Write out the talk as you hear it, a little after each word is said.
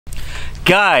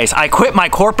Guys, I quit my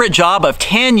corporate job of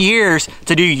 10 years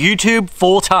to do YouTube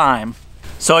full-time.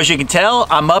 So as you can tell,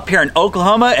 I'm up here in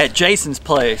Oklahoma at Jason's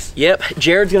place. Yep,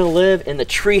 Jared's gonna live in the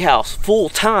treehouse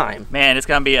full-time. Man, it's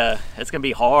gonna be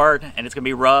hard and it's gonna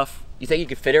be rough. You think you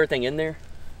could fit everything in there?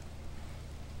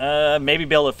 Maybe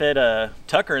be able to fit a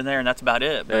Tucker in there and that's about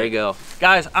it. There you go.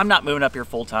 Guys, I'm not moving up here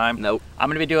full-time. Nope. I'm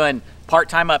gonna be doing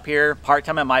part-time up here,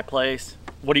 part-time at my place.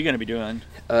 What are you gonna be doing?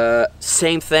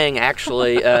 Same thing,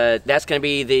 actually. That's going to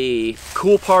be the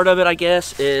cool part of it, I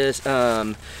guess, is,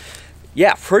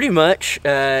 yeah, pretty much,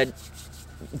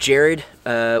 Jared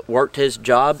worked his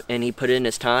job and he put in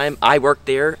his time. I worked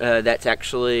there. That's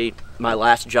actually my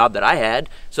last job that I had.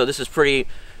 So this is pretty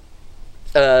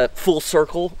full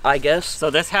circle, I guess. So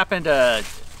this happened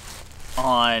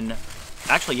on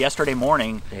actually yesterday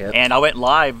morning. Yep. And I went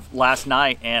live last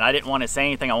night and I didn't want to say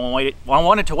anything. I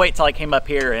wanted to wait till I came up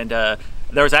here, and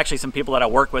there was actually some people that I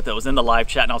work with that was in the live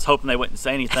chat, and I was hoping they wouldn't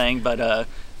say anything, but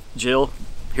Jill,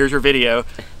 here's your video.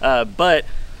 But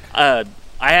I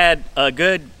had a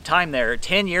good time there.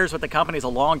 10 years with the company is a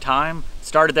long time.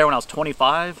 Started there when I was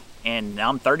 25, and now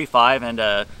I'm 35, and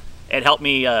it helped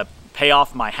me pay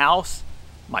off my house,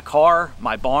 my car,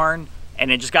 my barn,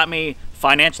 and it just got me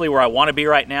financially where I want to be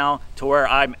right now, to where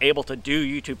I'm able to do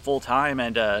YouTube full time.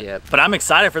 And Yep. But I'm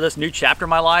excited for this new chapter in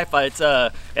my life. It's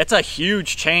a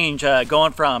huge change,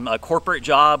 going from a corporate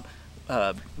job,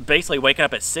 basically waking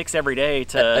up at 6 every day,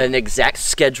 to an exact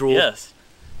schedule. Yes,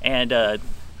 and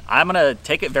I'm gonna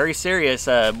take it very serious.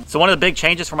 So one of the big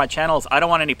changes for my channel is I don't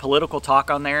want any political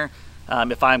talk on there.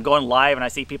 If I'm going live and I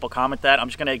see people comment that, I'm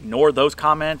just gonna ignore those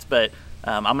comments. But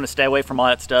I'm gonna stay away from all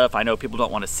that stuff. I know people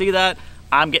don't want to see that.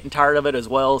 I'm getting tired of it as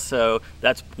well, so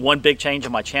that's one big change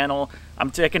in my channel.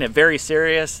 I'm taking it very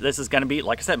serious. This is gonna be,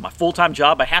 like I said, my full-time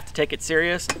job. I have to take it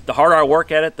serious. The harder I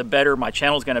work at it, the better my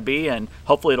channel's gonna be, and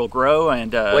hopefully it'll grow.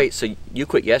 And Wait, so you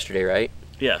quit yesterday, right?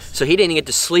 Yes. So he didn't get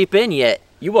to sleep in yet.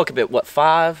 You woke up at what,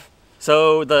 5?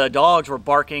 So the dogs were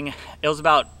barking. It was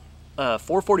about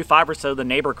 4:45 or so. The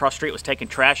neighbor across the street was taking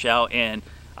trash out, and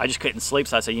I just couldn't sleep.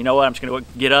 So I said, you know what, I'm just gonna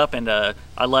get up, and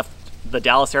I left the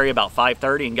Dallas area about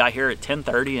 5:30 and got here at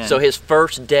 10:30. And so his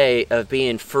first day of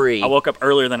being free. I woke up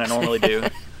earlier than I normally do.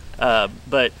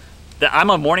 But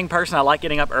I'm a morning person. I like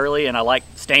getting up early and I like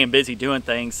staying busy doing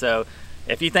things. So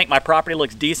if you think my property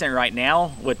looks decent right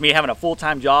now with me having a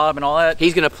full-time job and all that,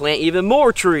 he's gonna plant even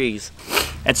more trees.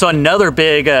 And so another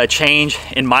big change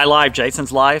in my life,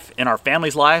 Jason's life, in our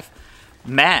family's life,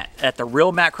 Matt at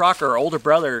TheReelMattCrocker, our older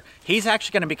brother, he's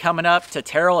actually going to be coming up to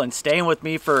Terrell and staying with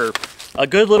me for a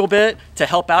good little bit to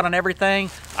help out on everything.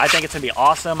 I think it's going to be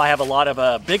awesome. I have a lot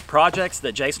of big projects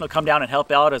that Jason will come down and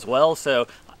help out as well. So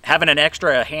having an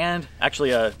extra hand,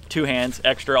 actually 2 hands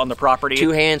extra on the property.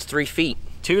 2 hands, 3 feet.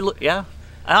 2, yeah.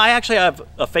 I actually have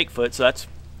a fake foot, so that's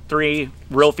 3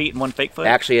 real feet and 1 fake foot.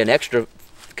 Actually an extra,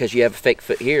 because you have a fake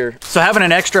foot here. So having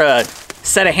an extra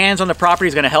set of hands on the property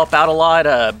is going to help out a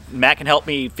lot. Matt can help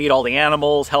me feed all the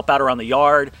animals, help out around the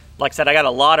yard. Like I said, I got a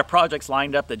lot of projects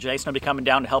lined up that Jason will be coming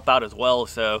down to help out as well.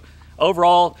 So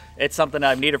overall, it's something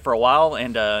I've needed for a while,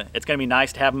 and it's going to be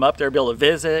nice to have him up there, be able to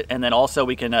visit, and then also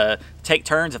we can take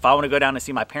turns. If I want to go down and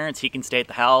see my parents, he can stay at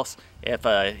the house. If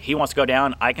he wants to go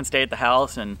down, I can stay at the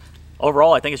house. And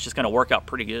overall, I think it's just going to work out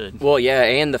pretty good. Well, yeah,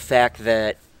 and the fact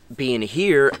that being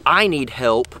here, I need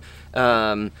help.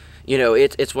 You know,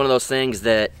 it's one of those things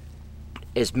that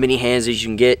as many hands as you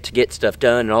can get to get stuff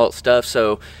done and all that stuff.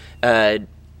 So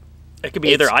it could be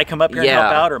either I come up here and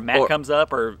help out, or Matt comes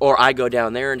up, or I go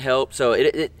down there and help. So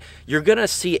you're gonna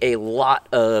see a lot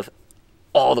of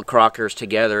all the Crockers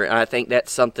together, and I think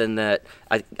that's something that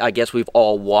I guess we've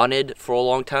all wanted for a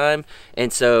long time.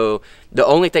 And so the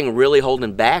only thing really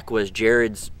holding back was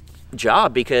Jared's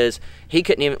job, because he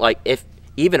couldn't even, like, if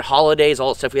even holidays,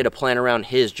 all that stuff, we had to plan around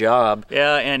his job.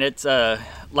 Yeah, and it's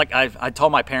like I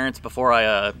told my parents before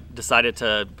I decided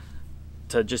to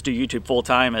just do YouTube full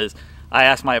time, is I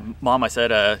asked my mom, I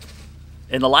said,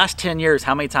 in the last 10 years,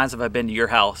 how many times have I been to your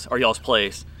house or y'all's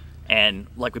place? And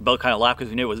like we both kind of laughed because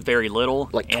we knew it was very little.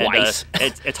 Like twice.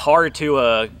 It's hard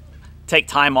to take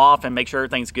time off and make sure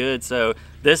everything's good. So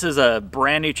this is a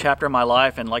brand new chapter in my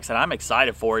life, and like I said, I'm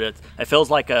excited for it. It feels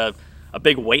like a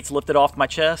big weight's lifted off my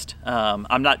chest.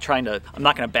 I'm not going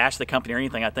to bash the company or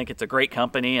anything. I think it's a great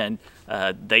company, and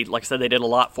they, like I said, they did a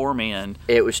lot for me, and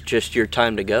it was just your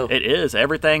time to go. It is.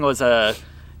 Everything was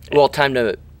well, time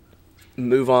to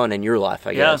move on in your life,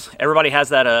 I guess. Yeah, everybody has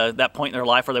that point in their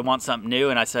life where they want something new,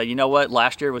 and I said, you know what?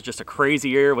 Last year was just a crazy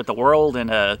year with the world,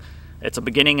 and it's a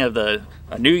beginning of a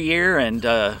new year, and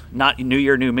not new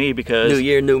year, new me, because new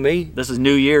year, new me. This is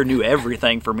new year, new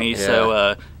everything for me. Yeah.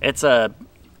 So it's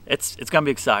it's gonna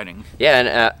be exciting. Yeah,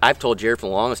 and I've told Jared for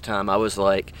the longest time, I was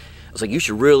like, you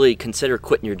should really consider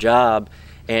quitting your job,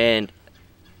 and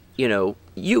you know,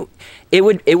 it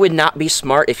would not be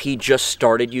smart if he just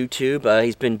started YouTube.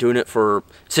 He's been doing it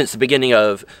since the beginning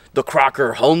of the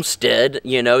Crocker homestead.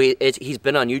 You know, he's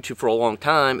been on YouTube for a long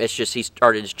time. It's just he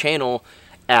started his channel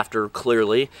after,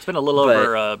 clearly. It's been a little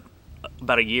over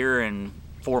about a year and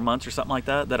 4 months or something like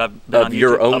that I've been on YouTube.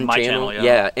 Your own of my channel.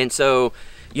 Yeah, and so,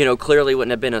 you know, clearly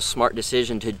wouldn't have been a smart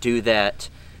decision to do that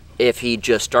if he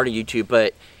just started YouTube,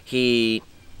 but he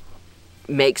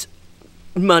makes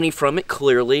money from it,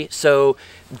 clearly. So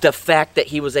the fact that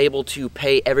he was able to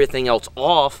pay everything else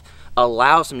off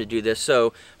allows him to do this.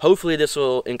 So hopefully this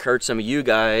will encourage some of you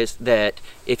guys that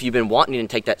if you've been wanting to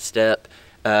take that step,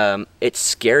 it's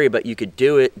scary, but you could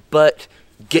do it. But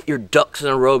get your ducks in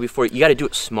a row before you got to do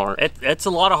it smart. It's a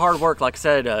lot of hard work. Like I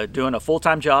said, doing a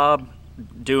full-time job,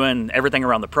 doing everything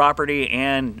around the property,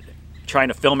 and trying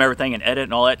to film everything and edit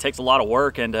and all that takes a lot of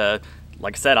work. And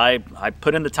like I said, I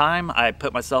put in the time. I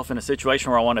put myself in a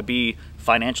situation where I want to be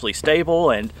financially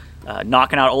stable, and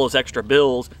knocking out all those extra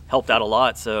bills helped out a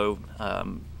lot. So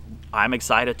I'm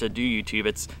excited to do YouTube.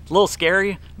 It's a little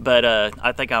scary, but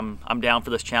I think I'm down for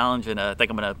this challenge, and I think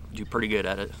I'm gonna do pretty good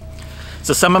at it.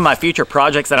 So some of my future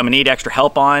projects that I'm gonna need extra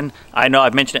help on, I know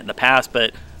I've mentioned it in the past,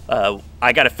 but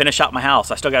I got to finish out my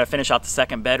house. I still got to finish out the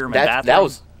second bedroom and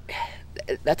bathroom.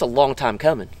 That's a long time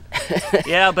coming.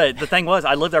 Yeah, but the thing was,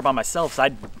 I lived there by myself, so I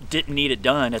didn't need it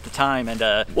done at the time. And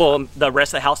well, the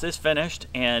rest of the house is finished,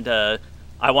 and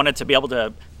I wanted to be able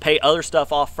to pay other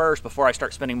stuff off first before I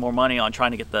start spending more money on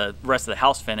trying to get the rest of the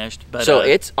house finished. But so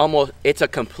it's a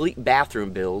complete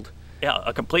bathroom build. Yeah,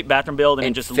 a complete bathroom build,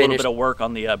 and just a little bit of work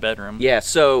on the bedroom. Yeah,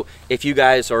 so if you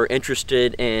guys are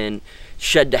interested in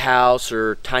shed to house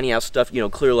or tiny house stuff, you know,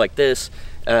 clear like this,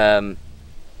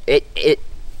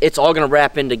 it's all gonna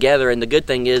wrap in together. And the good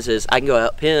thing is I can go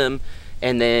help him,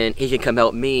 and then he can come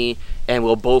help me, and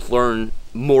we'll both learn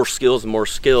more skills,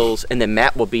 and then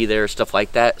Matt will be there, stuff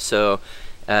like that. So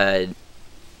I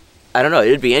don't know,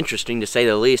 it'd be interesting to say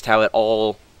the least how it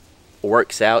all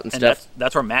works out and stuff.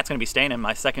 That's where Matt's gonna be staying, in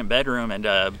my second bedroom.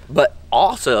 And but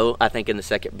also I think in the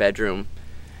second bedroom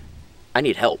I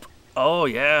need help. Oh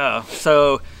yeah,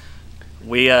 so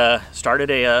we started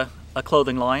a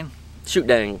clothing line. Shoot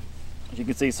dang. As you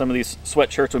can see, some of these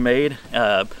sweatshirts we made.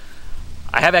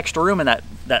 I have extra room in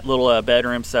that little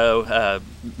bedroom, so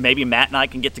maybe Matt and I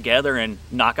can get together and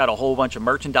knock out a whole bunch of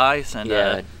merchandise,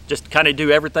 and just kind of do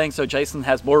everything, so Jason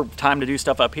has more time to do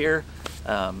stuff up here.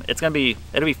 It'll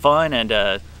be fun,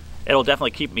 and it'll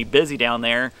definitely keep me busy down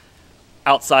there,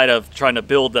 outside of trying to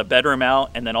build the bedroom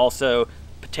out, and then also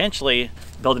potentially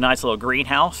build a nice little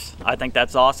greenhouse. I think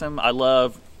that's awesome. I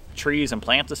love trees and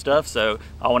plants and stuff, so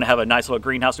I want to have a nice little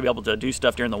greenhouse to be able to do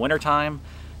stuff during the winter time.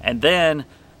 And then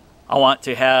I want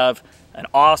to have an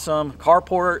awesome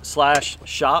carport /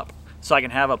 shop, so I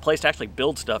can have a place to actually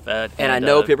build stuff at. And I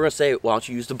know people are gonna say, why don't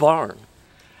you use the barn?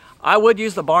 I would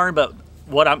use the barn, but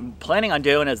what I'm planning on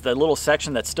doing is the little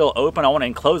section that's still open, I want to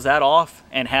enclose that off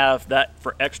and have that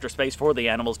for extra space for the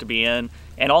animals to be in.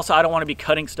 And also, I don't want to be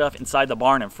cutting stuff inside the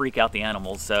barn and freak out the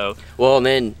animals. So well, and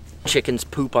then chickens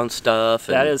poop on stuff.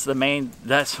 That's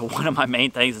one of my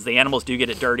main things, is the animals do get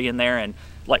it dirty in there. And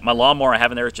like my lawnmower I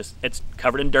have in there, it's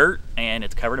covered in dirt and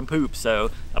it's covered in poop.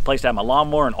 So a place to have my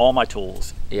lawnmower and all my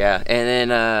tools. Yeah,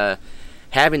 and then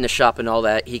having the shop and all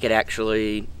that, he could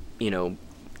actually, you know,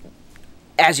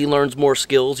 as he learns more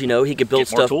skills, you know, he could build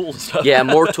stuff. More tools and stuff. Yeah,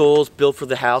 more tools, build for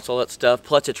the house, all that stuff.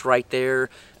 Plus, it's right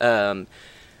there to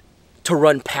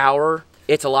run power.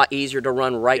 It's a lot easier to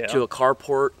run to a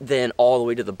carport than all the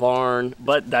way to the barn.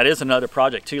 But that is another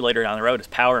project too later down the road, is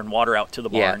power and water out to the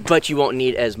barn. Yeah, but you won't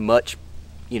need as much,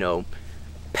 you know,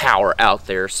 power out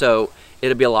there. So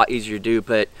it'll be a lot easier to do.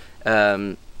 But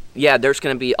yeah, there's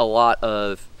going to be a lot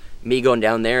of me going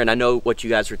down there, and I know what you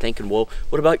guys are thinking. Well,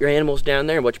 what about your animals down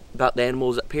there? What about the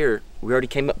animals up here? We already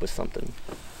came up with something.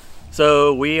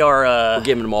 So we are we're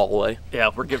giving them all away.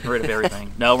 Yeah, we're getting rid of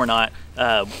everything. No, we're not.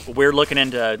 We're looking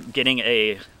into getting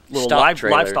a little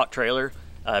livestock trailer.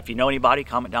 If you know anybody,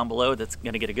 comment down below. That's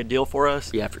going to get a good deal for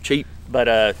us. Yeah, for cheap.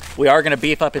 But we are going to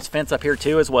beef up his fence up here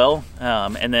too as well.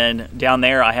 And then down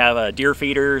there I have deer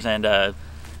feeders, and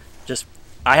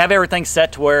I have everything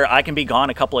set to where I can be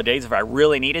gone a couple of days if I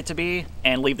really need it to be,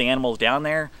 and leave the animals down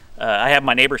there. I have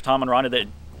my neighbors Tom and Rhonda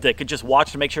that could just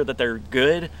watch to make sure that they're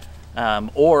good.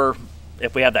 Or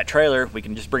if we have that trailer, we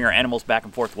can just bring our animals back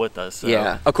and forth with us. So.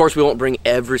 Yeah, of course we won't bring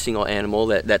every single animal.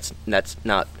 That's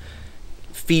not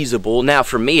feasible. Now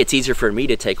for me, it's easier for me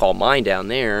to take all mine down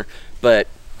there, but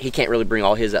he can't really bring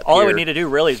all his up All here. I would need to do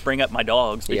really is bring up my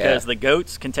dogs, because the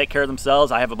goats can take care of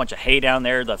themselves. I have a bunch of hay down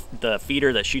there, the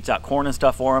feeder that shoots out corn and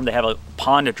stuff for them. They have a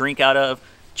pond to drink out of.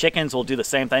 Chickens will do the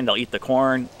same thing. They'll eat the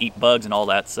corn, eat bugs and all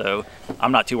that. So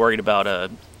I'm not too worried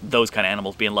about those kind of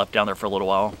animals being left down there for a little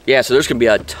while. Yeah, so there's going to be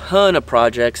a ton of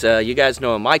projects. You guys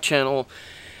know on my channel,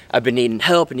 I've been needing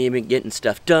help and even getting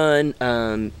stuff done.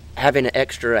 Having an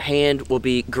extra hand will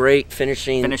be great.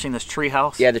 Finishing this tree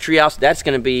house. Yeah, the tree house, that's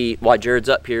going to be why Jared's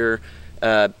up here.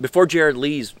 Before Jared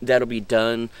leaves, that'll be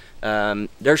done.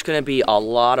 There's going to be a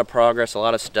lot of progress, a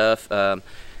lot of stuff.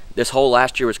 This whole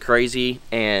last year was crazy,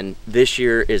 and this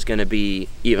year is going to be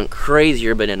even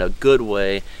crazier, but in a good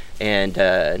way. And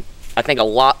I think a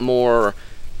lot more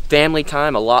family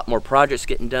time, a lot more projects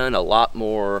getting done, a lot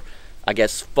more, I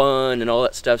guess, fun and all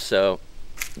that stuff. So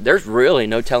there's really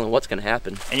no telling what's going to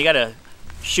happen. And you got to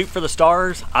shoot for the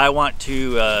stars. I want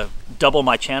to double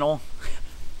my channel.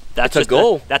 That's a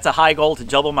goal. That's a high goal, to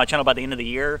double my channel by the end of the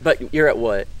year. But you're at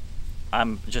what?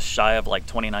 I'm just shy of like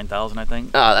 29,000, I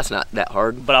think. Oh, that's not that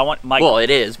hard. But I want my well, it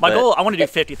is. My goal. I want to do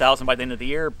 50,000 by the end of the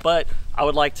year. But I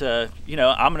would like to, you know,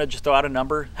 I'm gonna just throw out a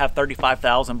number, have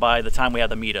 35,000 by the time we have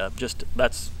the meetup. Just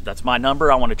that's my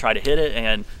number. I want to try to hit it,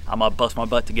 and I'm gonna bust my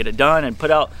butt to get it done and put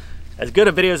out as good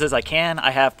of videos as I can.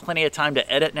 I have plenty of time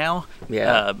to edit now.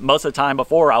 Yeah. Most of the time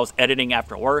before, I was editing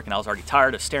after work, and I was already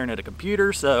tired of staring at a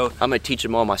computer. So I'm gonna teach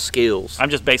them all my skills. I'm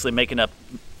just basically making up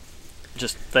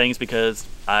just things because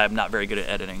I'm not very good at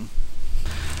editing.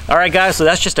 All right, guys, so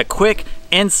that's just a quick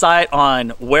insight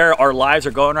on where our lives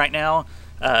are going right now.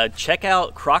 Check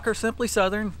out Crocker Simply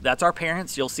Southern. That's our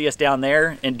parents. You'll see us down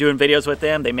there and doing videos with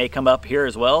them. They may come up here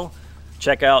as well.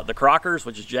 Check out the Crockers,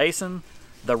 which is Jason.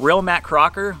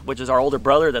 TheReelMattCrocker, which is our older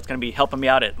brother that's going to be helping me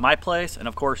out at my place. And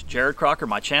of course, Jared Crocker,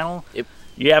 my channel. Yep.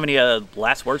 You have any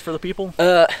last words for the people?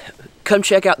 Come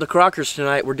check out the Crockers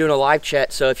tonight. We're doing a live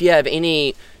chat. So if you have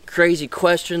any crazy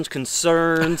questions,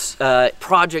 concerns,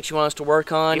 projects you want us to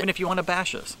work on, even if you want to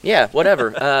bash us, yeah,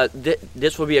 whatever,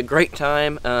 this will be a great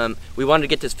time. We wanted to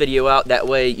get this video out, that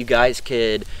way you guys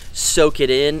could soak it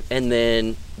in, and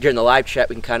then during the live chat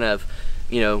we can kind of,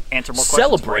 you know, answer more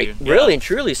celebrate, questions for you. really and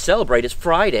truly celebrate. It's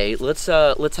Friday. Let's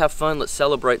have fun, let's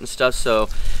celebrate and stuff. So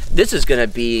this is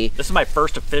my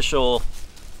first official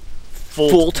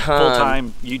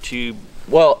full-time YouTube.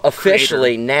 Well,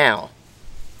 officially creator. Now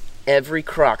every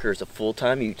Crocker is a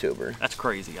full-time YouTuber. That's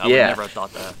crazy. I would never have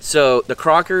thought that. So the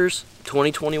Crockers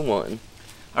 2021.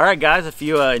 All right, guys, if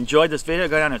you enjoyed this video,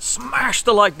 go down and smash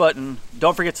the like button.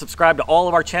 Don't forget to subscribe to all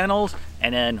of our channels,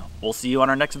 and then we'll see you on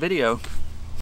our next video.